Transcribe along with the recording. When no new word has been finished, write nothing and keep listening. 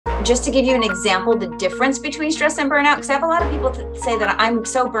Just to give you an example, the difference between stress and burnout, because I have a lot of people say that I'm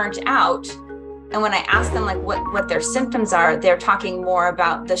so burnt out. And when I ask them like what their symptoms are, they're talking more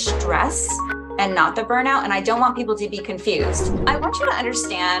about the stress and not the burnout. And I don't want people to be confused. I want you to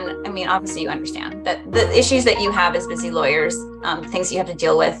understand, I mean, obviously you understand that the issues that you have as busy lawyers, things you have to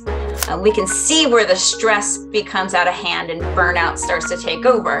deal with, we can see where the stress becomes out of hand and burnout starts to take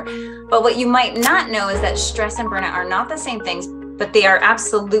over. But what you might not know is that stress and burnout are not the same things, but they are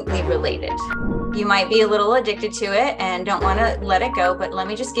absolutely related. You might be a little addicted to it and don't want to let it go, but let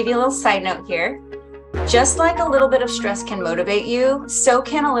me just give you a little side note here. Just like a little bit of stress can motivate you, so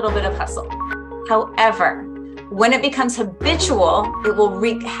can a little bit of hustle. However, when it becomes habitual, it will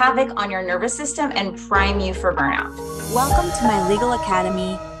wreak havoc on your nervous system and prime you for burnout. Welcome to my legal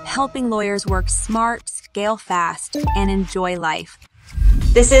academy, helping lawyers work smart, scale fast, and enjoy life.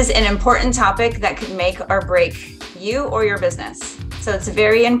 This is an important topic that could make or break you or your business. So it's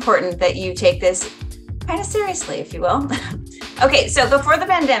very important that you take this kind of seriously, if you will. Okay, so before the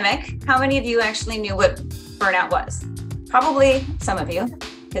pandemic, how many of you actually knew what burnout was? Probably some of you,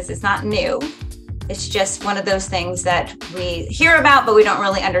 because it's not new. It's just one of those things that we hear about, but we don't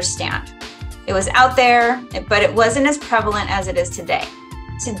really understand. It was out there, but it wasn't as prevalent as it is today.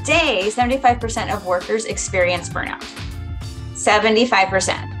 Today, 75% of workers experience burnout.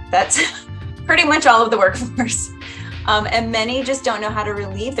 75%. That's pretty much all of the workforce. And many just don't know how to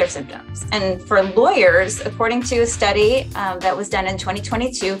relieve their symptoms. And for lawyers, according to a study that was done in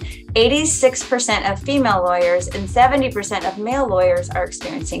 2022, 86% of female lawyers and 70% of male lawyers are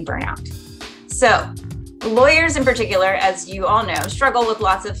experiencing burnout. So lawyers in particular, as you all know, struggle with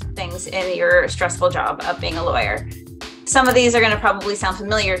lots of things in your stressful job of being a lawyer. Some of these are going to probably sound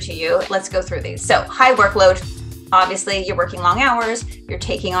familiar to you. Let's go through these. So high workload. Obviously, you're working long hours, you're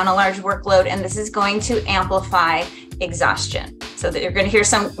taking on a large workload, and this is going to amplify exhaustion. So that you're going to hear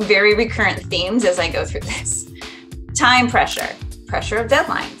some very recurrent themes as I go through this. Time pressure, pressure of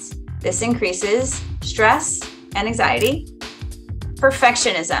deadlines. This increases stress and anxiety.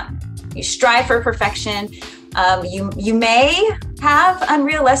 Perfectionism. You strive for perfection. You may have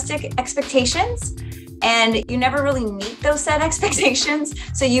unrealistic expectations, and you never really meet those set expectations,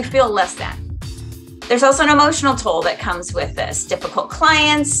 so you feel less than. There's also an emotional toll that comes with this. Difficult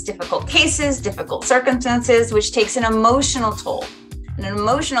clients, difficult cases, difficult circumstances, which takes an emotional toll. And an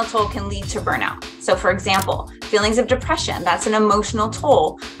emotional toll can lead to burnout. So for example, feelings of depression, that's an emotional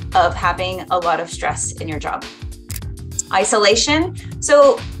toll of having a lot of stress in your job. Isolation.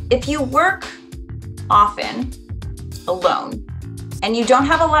 So if you work often alone and you don't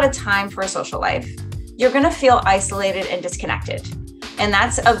have a lot of time for a social life, you're going to feel isolated and disconnected. And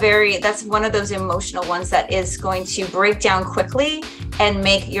that's one of those emotional ones that is going to break down quickly and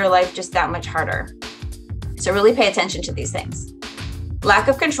make your life just that much harder. So really pay attention to these things. Lack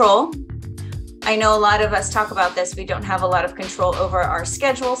of control. I know a lot of us talk about this. We don't have a lot of control over our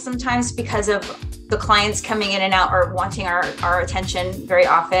schedule sometimes because of the clients coming in and out or wanting our attention very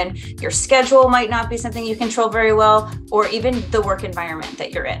often. Your schedule might not be something you control very well, or even the work environment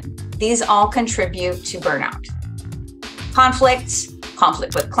that you're in. These all contribute to burnout. Conflict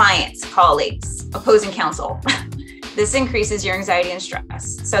with clients, colleagues, opposing counsel. This increases your anxiety and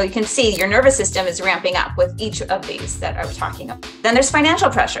stress. So you can see your nervous system is ramping up with each of these that I was talking about. Then there's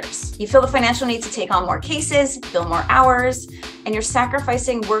financial pressures. You feel the financial need to take on more cases, bill more hours, and you're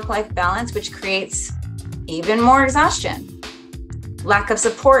sacrificing work-life balance, which creates even more exhaustion. Lack of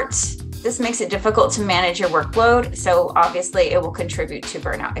support. This makes it difficult to manage your workload. So obviously it will contribute to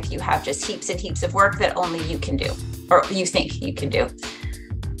burnout if you have just heaps and heaps of work that only you can do, or you think you can do.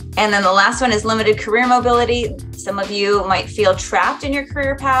 And then the last one is limited career mobility. Some of you might feel trapped in your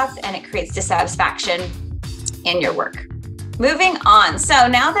career path and it creates dissatisfaction in your work. Moving on. So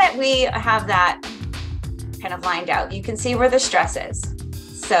now that we have that kind of lined out, you can see where the stress is.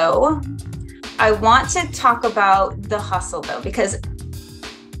 So I want to talk about the hustle though, because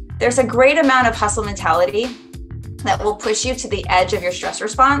there's a great amount of hustle mentality that will push you to the edge of your stress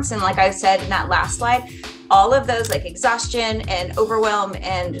response. And like I said in that last slide, all of those like exhaustion and overwhelm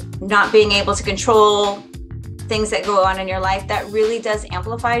and not being able to control things that go on in your life, that really does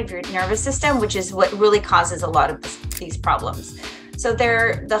amplify your nervous system, which is what really causes a lot of these problems. So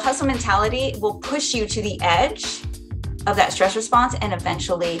the hustle mentality will push you to the edge of that stress response and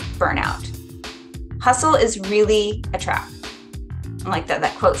eventually burnout. Hustle is really a trap. Like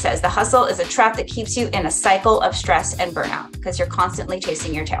that quote says, the hustle is a trap that keeps you in a cycle of stress and burnout because you're constantly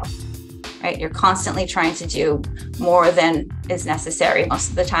chasing your tail, right? You're constantly trying to do more than is necessary most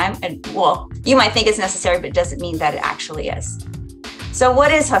of the time. And well, you might think it's necessary, but it doesn't mean that it actually is. So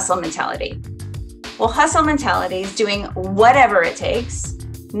what is hustle mentality? Well, hustle mentality is doing whatever it takes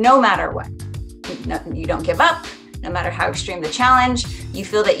no matter what. You don't give up, no matter how extreme the challenge. You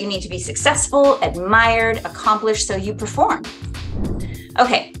feel that you need to be successful, admired, accomplished, so you perform.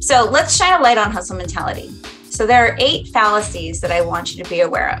 Okay, so let's shine a light on hustle mentality. So there are 8 fallacies that I want you to be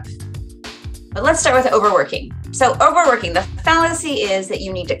aware of. But let's start with overworking. So overworking, the fallacy is that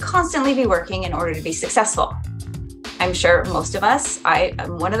you need to constantly be working in order to be successful. I'm sure most of us, I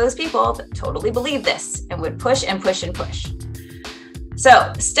am one of those people that totally believe this and would push and push and push.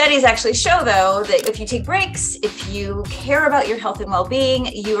 So studies actually show, though, that if you take breaks, if you care about your health and well-being,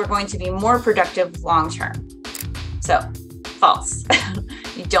 you are going to be more productive long-term. So false.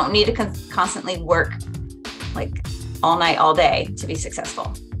 You don't need to constantly work like all night, all day to be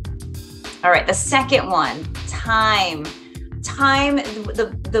successful. All right, the second one, time. Time,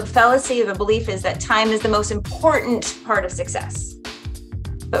 the fallacy of the belief is that time is the most important part of success.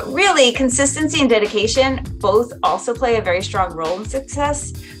 But really, consistency and dedication both also play a very strong role in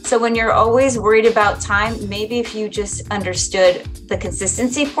success. So when you're always worried about time, maybe if you just understood the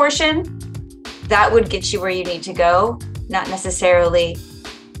consistency portion, that would get you where you need to go, not necessarily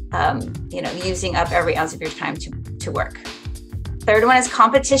using up every ounce of your time to work. Third one is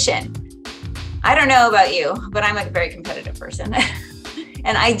competition. I don't know about you, but I'm a very competitive person.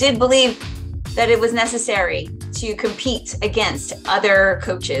 And I did believe that it was necessary to compete against other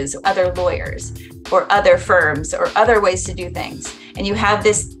coaches, other lawyers, or other firms, or other ways to do things. And you have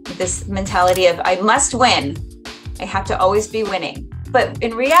this mentality of, I must win. I have to always be winning. But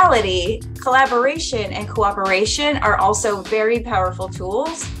in reality, collaboration and cooperation are also very powerful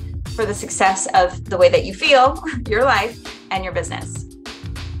tools for the success of the way that you feel, your life, and your business.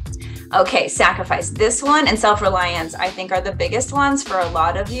 Okay, sacrifice. This one and self-reliance, I think, are the biggest ones for a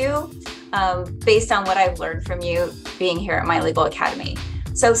lot of you, based on what I've learned from you being here at My Legal Academy.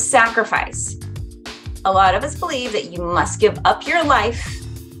 So sacrifice. A lot of us believe that you must give up your life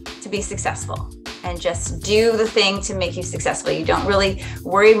to be successful and just do the thing to make you successful. You don't really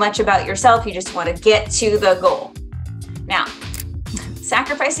worry much about yourself. You just want to get to the goal. Now,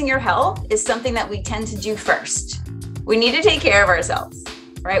 sacrificing your health is something that we tend to do first. We need to take care of ourselves,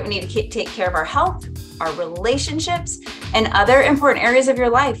 right? We need to take care of our health, our relationships, and other important areas of your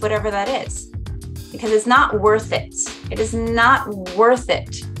life, whatever that is, because it's not worth it. It is not worth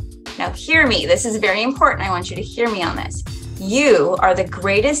it. Now, hear me. This is very important. I want you to hear me on this. You are the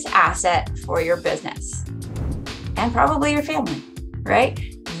greatest asset for your business and probably your family, right?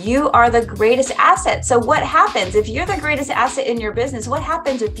 You are the greatest asset. So what happens if you're the greatest asset in your business? What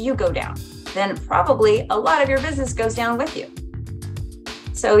happens if you go down? Then probably a lot of your business goes down with you.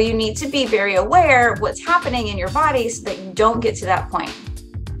 So you need to be very aware of what's happening in your body so that you don't get to that point.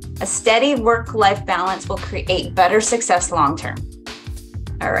 A steady work-life balance will create better success long-term.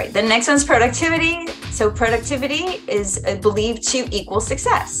 All right, the next one's productivity. So productivity is believed to equal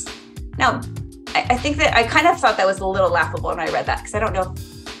success. Now, I think that I kind of thought that was a little laughable when I read that, because I don't know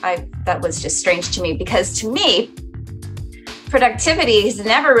if that was just strange to me, because to me, productivity has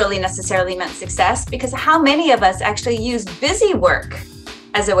never really necessarily meant success, because how many of us actually use busy work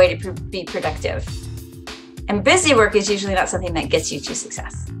as a way to be productive? And busy work is usually not something that gets you to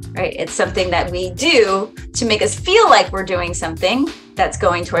success, right? It's something that we do to make us feel like we're doing something that's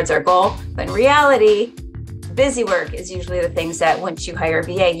going towards our goal. But in reality, busy work is usually the things that once you hire a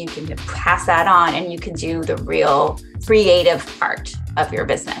VA, you can pass that on and you can do the real creative part of your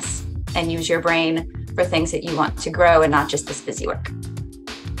business and use your brain for things that you want to grow and not just this busy work.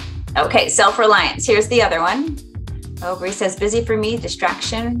 Okay, self-reliance. Here's the other one. Oh, Bree says, busy for me,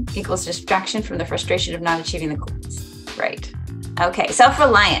 distraction equals distraction from the frustration of not achieving the goals. Right. Okay,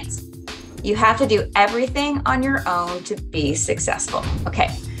 self-reliance. You have to do everything on your own to be successful. Okay,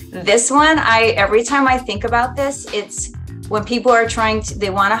 this one, every time I think about this, it's when people are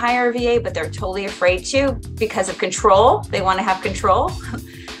they want to hire a VA, but they're totally afraid to because of control. They want to have control,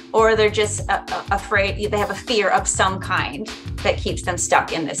 or they're just afraid, they have a fear of some kind that keeps them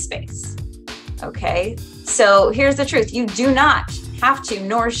stuck in this space. Okay, so here's the truth. You do not have to,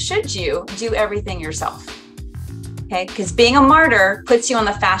 nor should you, do everything yourself. Okay, because being a martyr puts you on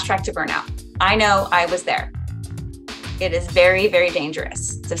the fast track to burnout. I know, I was there. It is very, very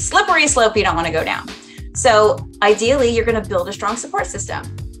dangerous. It's a slippery slope you don't want to go down. So ideally, you're going to build a strong support system,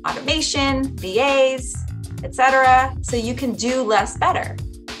 automation, VAs, etc., so you can do less better.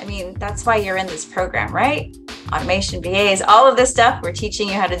 I mean, that's why you're in this program, right? Automation, VAs, all of this stuff we're teaching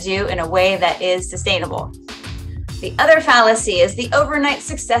you how to do in a way that is sustainable. The other fallacy is the overnight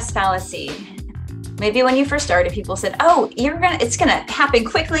success fallacy. Maybe when you first started, people said, oh, it's gonna happen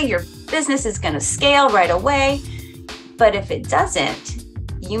quickly, your business is gonna scale right away. But if it doesn't,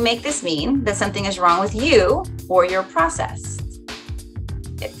 you make this mean that something is wrong with you or your process.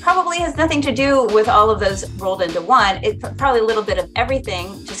 it probably has nothing to do with all of those rolled into one. It's probably a little bit of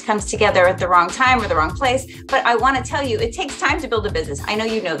everything just comes together at the wrong time or the wrong place. But I want to tell you, it takes time to build a business. I know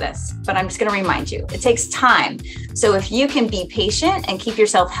you know this, but I'm just going to remind you, it takes time. So if you can be patient and keep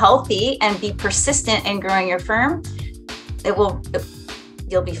yourself healthy and be persistent in growing your firm,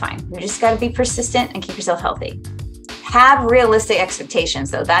 you'll be fine. You just got to be persistent and keep yourself healthy. Have realistic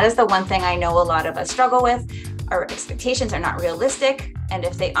expectations, though. That is the one thing I know a lot of us struggle with. Our expectations are not realistic. And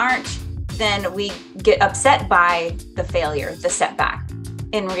if they aren't, then we get upset by the failure, the setback.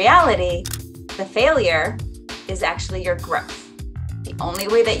 In reality, the failure is actually your growth. The only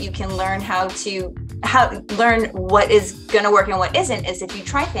way that you can learn learn what is going to work and what isn't is if you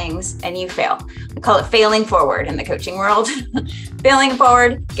try things and you fail. We call it failing forward in the coaching world. Failing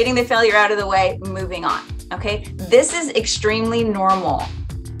forward, getting the failure out of the way, moving on. Okay, this is extremely normal.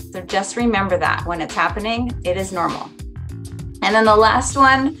 So just remember that when it's happening, it is normal. And then the last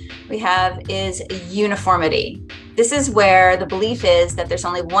one we have is uniformity. This is where the belief is that there's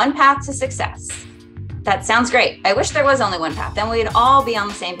only one path to success. That sounds great. I wish there was only one path. Then we'd all be on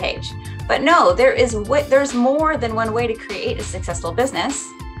the same page. But no, there's more than one way to create a successful business.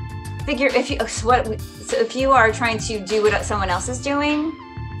 Figure if you are trying to do what someone else is doing,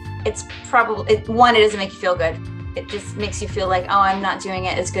 it's probably it doesn't make you feel good. It just makes you feel like, oh, I'm not doing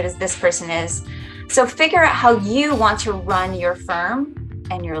it as good as this person is. So figure out how you want to run your firm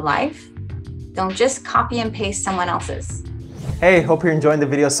and your life. Don't just copy and paste someone else's. Hey, hope you're enjoying the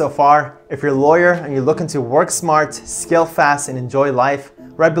video so far. If you're a lawyer and you're looking to work smart, scale fast, and enjoy life,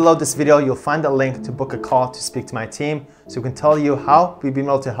 right below this video, you'll find a link to book a call to speak to my team so we can tell you how we've been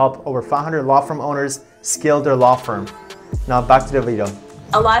able to help over 500 law firm owners scale their law firm. Now back to the video.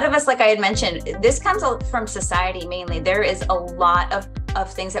 A lot of us, like I had mentioned, this comes from society mainly. There is a lot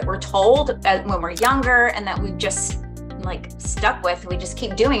of things that we're told when we're younger and that we've just stuck with. We just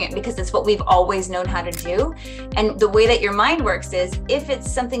keep doing it because it's what we've always known how to do. And the way that your mind works is if it's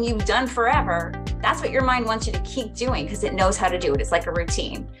something you've done forever, that's what your mind wants you to keep doing because it knows how to do it. It's like a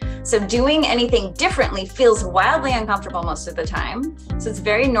routine. So doing anything differently feels wildly uncomfortable most of the time. So it's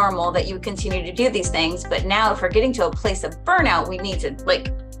very normal that you continue to do these things. But now if we're getting to a place of burnout, we need to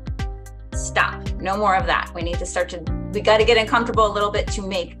stop. No more of that. We need to we got to get uncomfortable a little bit to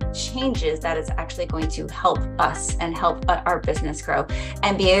make changes that is actually going to help us and help our business grow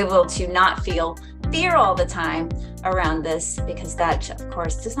and be able to not feel fear all the time around this because that, of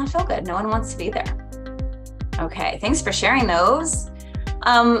course, does not feel good. No one wants to be there. Okay, thanks for sharing those.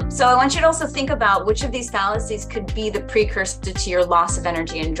 So I want you to also think about which of these fallacies could be the precursor to your loss of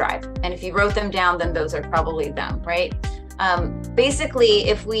energy and drive. And if you wrote them down, then those are probably them, right? Basically,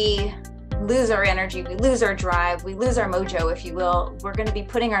 if we lose our energy, we lose our drive, we lose our mojo, if you will, we're going to be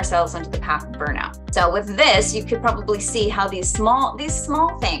putting ourselves onto the path of burnout. So with this, you could probably see how these small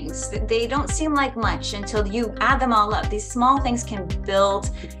things, they don't seem like much until you add them all up. These small things can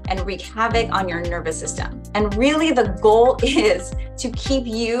build and wreak havoc on your nervous system. And really the goal is to keep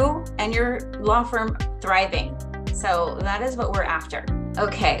you and your law firm thriving. So that is what we're after.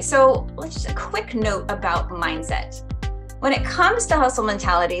 Okay, so let's just a quick note about mindset. When it comes to hustle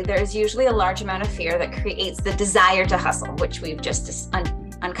mentality, there's usually a large amount of fear that creates the desire to hustle, which we've just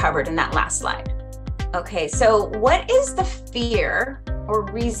uncovered in that last slide. Okay, so what is the fear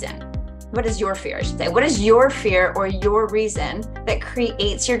or reason? What is your fear, I should say? What is your fear or your reason that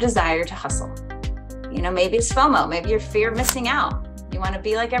creates your desire to hustle? You know, maybe it's FOMO, maybe you're fear of missing out. You want to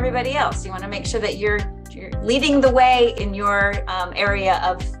be like everybody else. You want to make sure that you're leading the way in your area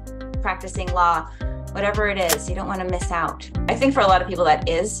of practicing law. Whatever it is, you don't want to miss out. I think for a lot of people that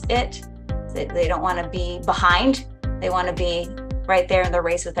is it. They don't want to be behind. They want to be right there in the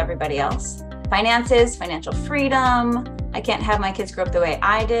race with everybody else. Finances, financial freedom. I can't have my kids grow up the way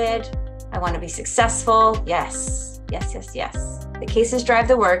I did. I want to be successful. Yes, yes, yes, yes. The cases drive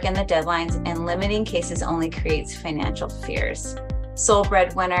the work and the deadlines, and limiting cases only creates financial fears. Sole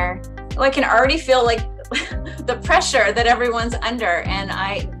breadwinner. Oh, I can already feel like the pressure that everyone's under.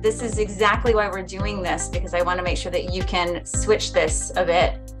 And this is exactly why we're doing this, because I want to make sure that you can switch this a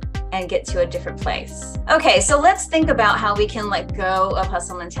bit and get to a different place. Okay, so let's think about how we can let go of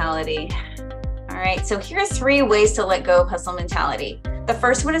hustle mentality. All right, so here are 3 ways to let go of hustle mentality. The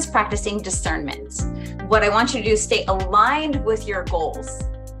first one is practicing discernment. What I want you to do is stay aligned with your goals,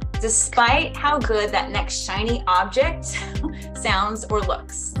 despite how good that next shiny object sounds or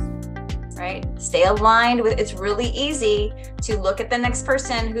looks. Right? Stay aligned with, it's really easy to look at the next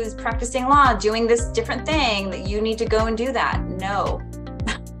person who's practicing law, doing this different thing that you need to go and do that. No,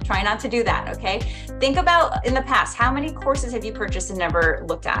 try not to do that. Okay. Think about in the past, how many courses have you purchased and never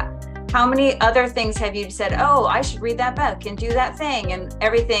looked at? How many other things have you said, oh, I should read that book and do that thing and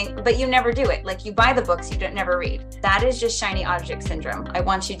everything, but you never do it? Like, you buy the books, you don't never read. That is just shiny object syndrome. I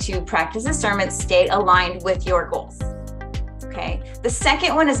want you to practice discernment, stay aligned with your goals. Okay. The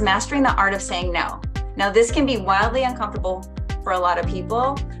second one is mastering the art of saying no. Now, this can be wildly uncomfortable for a lot of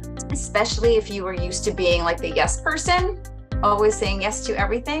people, especially if you were used to being like the yes person, always saying yes to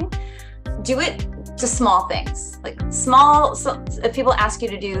everything. Do it to small things, like so if people ask you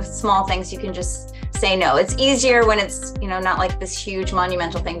to do small things, you can just say no. It's easier when it's, not like this huge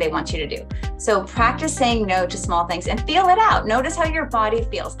monumental thing they want you to do. So practice saying no to small things and feel it out. Notice how your body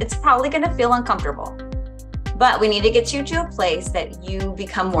feels. It's probably going to feel uncomfortable, but we need to get you to a place that you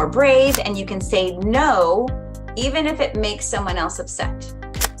become more brave and you can say no, even if it makes someone else upset.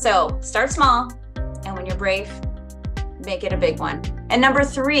 So start small, and when you're brave, make it a big one. And number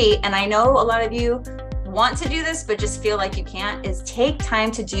 3, and I know a lot of you want to do this, but just feel like you can't, is take time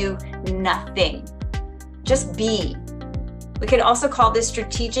to do nothing. Just be. We could also call this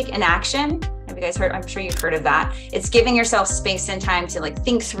strategic inaction. Have you guys heard? I'm sure you've heard of that. It's giving yourself space and time to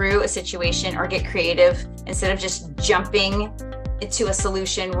think through a situation or get creative instead of just jumping into a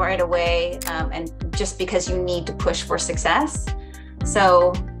solution right away, and just because you need to push for success.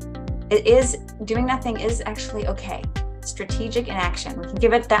 So doing nothing is actually okay. Strategic inaction. We can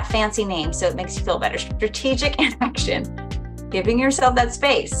give it that fancy name so it makes you feel better. Strategic inaction. Giving yourself that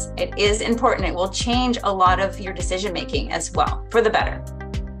space. It is important. It will change a lot of your decision making as well, for the better.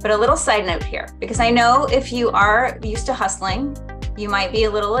 But a little side note here, because I know if you are used to hustling, you might be a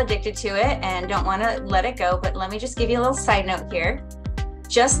little addicted to it and don't want to let it go. But let me just give you a little side note here.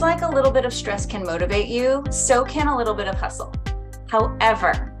 Just like a little bit of stress can motivate you, so can a little bit of hustle.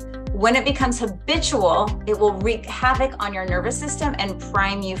 However, when it becomes habitual, it will wreak havoc on your nervous system and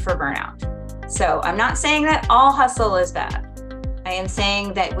prime you for burnout. So I'm not saying that all hustle is bad. I am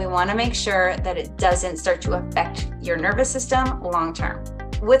saying that we want to make sure that it doesn't start to affect your nervous system long term.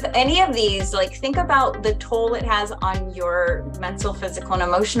 With any of these, think about the toll it has on your mental, physical, and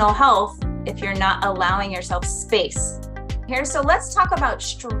emotional health if you're not allowing yourself space. So let's talk about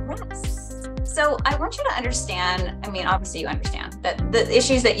stress. So I want you to understand, obviously you understand that the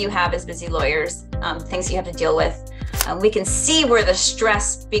issues that you have as busy lawyers, things you have to deal with, we can see where the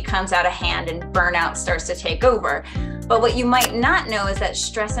stress becomes out of hand and burnout starts to take over. But what you might not know is that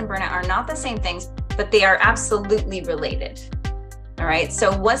stress and burnout are not the same things, but they are absolutely related. All right.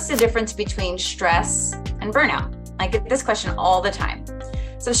 So what's the difference between stress and burnout? I get this question all the time.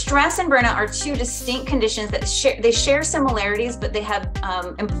 So stress and burnout are 2 distinct conditions that share similarities, but they have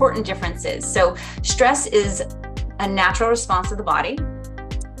important differences. So stress is a natural response of the body.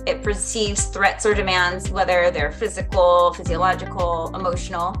 It perceives threats or demands, whether they're physical, physiological,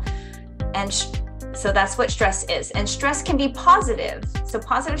 emotional. And so that's what stress is. And stress can be positive. So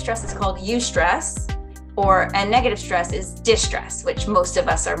positive stress is called eustress, and negative stress is distress, which most of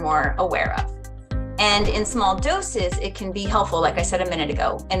us are more aware of. And in small doses, it can be helpful, like I said a minute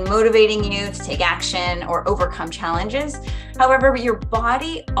ago, in motivating you to take action or overcome challenges. However, your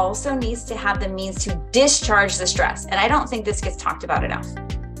body also needs to have the means to discharge the stress. And I don't think this gets talked about enough.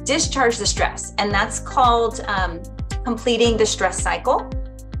 Discharge the stress. And that's called completing the stress cycle.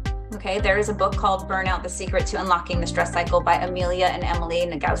 Okay, there is a book called Burnout, The Secret to Unlocking the Stress Cycle by Amelia and Emily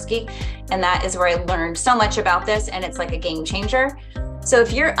Nagoski. And that is where I learned so much about this, and it's like a game changer. So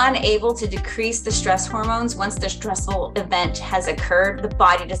if you're unable to decrease the stress hormones once the stressful event has occurred, the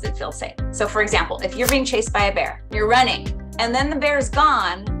body doesn't feel safe. So for example, if you're being chased by a bear, you're running, and then the bear is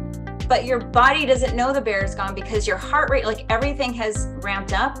gone, but your body doesn't know the bear is gone because your heart rate, everything has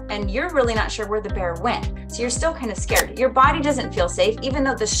ramped up and you're really not sure where the bear went. So you're still kind of scared. Your body doesn't feel safe, even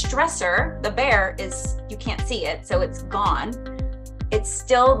though the stressor, the bear, you can't see it, so it's gone. It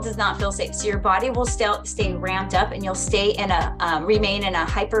still does not feel safe. So your body will still stay ramped up, and you'll remain in a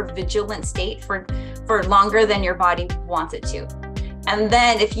hyper-vigilant state for longer than your body wants it to. And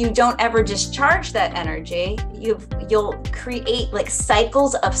then if you don't ever discharge that energy, you'll create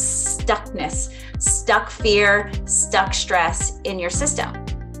cycles of stuckness, stuck fear, stuck stress in your system.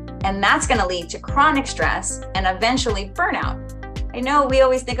 And that's going to lead to chronic stress and eventually burnout. I know we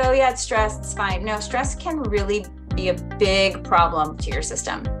always think, oh yeah, it's stress, it's fine. No, stress can really be a big problem to your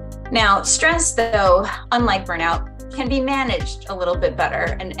system. Now, stress, though, unlike burnout, can be managed a little bit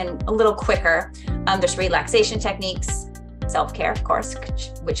better and a little quicker. There's relaxation techniques, self-care, of course,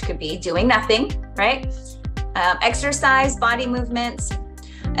 which could be doing nothing, right? Exercise, body movements,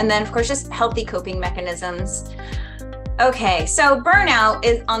 and then, of course, just healthy coping mechanisms. Okay, so burnout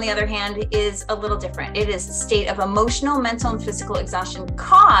is, on the other hand, is a little different. It is a state of emotional, mental, and physical exhaustion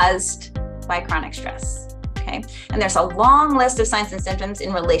caused by chronic stress. okay? And there's a long list of signs and symptoms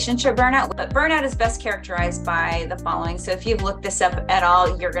in relation to burnout, but burnout is best characterized by the following. So if you've looked this up at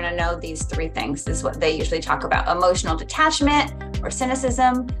all, you're gonna know these three things. This is what they usually talk about: emotional detachment or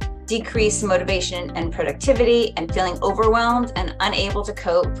cynicism, decreased motivation and productivity, and feeling overwhelmed and unable to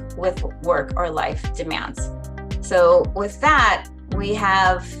cope with work or life demands. So with that, we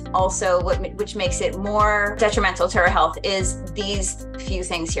have also which makes it more detrimental to our health is these few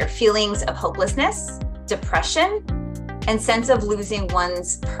things here: feelings of hopelessness, depression, and sense of losing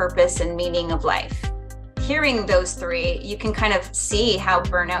one's purpose and meaning of life. Hearing those three, you can kind of see how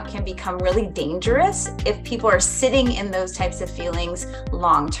burnout can become really dangerous if people are sitting in those types of feelings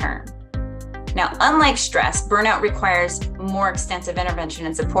long term. Now, unlike stress, burnout requires more extensive intervention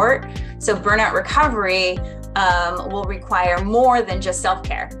and support. So burnout recovery will require more than just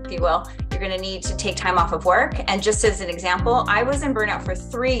self-care, if you will. You're going to need to take time off of work. And just as an example, I was in burnout for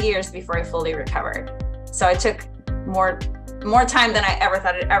 3 years before I fully recovered. So I took more time than I ever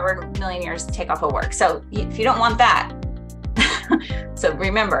thought I'd ever in a million years to take off of work. So if you don't want that, so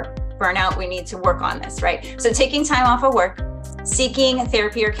remember, burnout, we need to work on this, right? So taking time off of work, seeking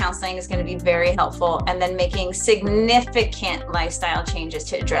therapy or counseling is going to be very helpful, and then making significant lifestyle changes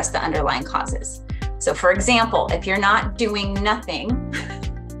to address the underlying causes. So for example, if you're not doing nothing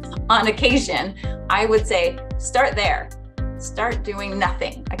on occasion, I would say start there. Start doing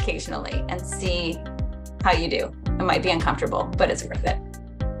nothing occasionally and see how you do. It might be uncomfortable, but it's worth it.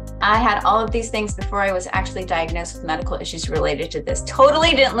 I had all of these things before I was actually diagnosed with medical issues related to this. Totally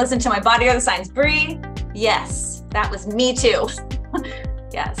didn't listen to my body or the signs. Bree, yes, that was me too.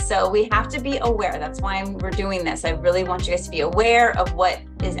 Yeah, so we have to be aware. That's why we're doing this. I really want you guys to be aware of what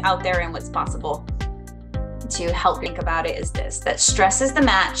is out there and what's possible. To help think about it is this: that stress is the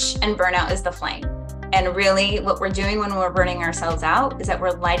match and burnout is the flame. And really what we're doing when we're burning ourselves out is that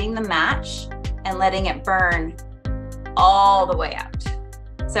we're lighting the match and letting it burn all the way out.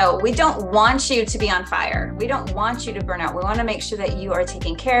 So we don't want you to be on fire. We don't want you to burn out. We want to make sure that you are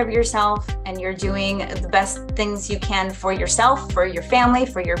taking care of yourself and you're doing the best things you can for yourself, for your family,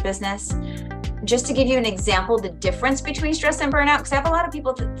 for your business. Just to give you an example, the difference between stress and burnout, because I have a lot of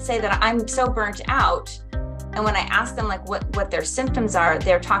people that say that I'm so burnt out. And when I ask them like what their symptoms are,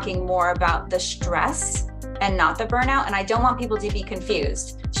 they're talking more about the stress and not the burnout. And I don't want people to be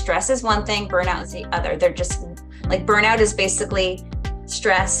confused. Stress is one thing, burnout is the other. They're just like, burnout is basically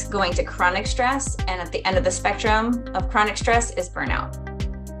stress going to chronic stress. And at the end of the spectrum of chronic stress is burnout.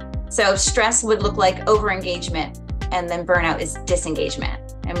 So stress would look like overengagement, and then burnout is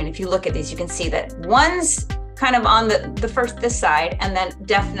disengagement. I mean, if you look at these, you can see that one's kind of on this side, and then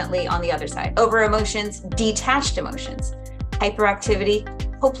definitely on the other side. Over emotions, detached emotions, hyperactivity,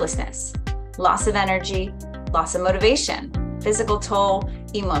 hopelessness, loss of energy, loss of motivation, physical toll,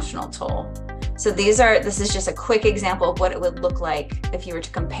 emotional toll. So this is just a quick example of what it would look like if you were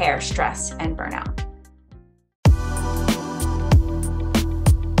to compare stress and burnout.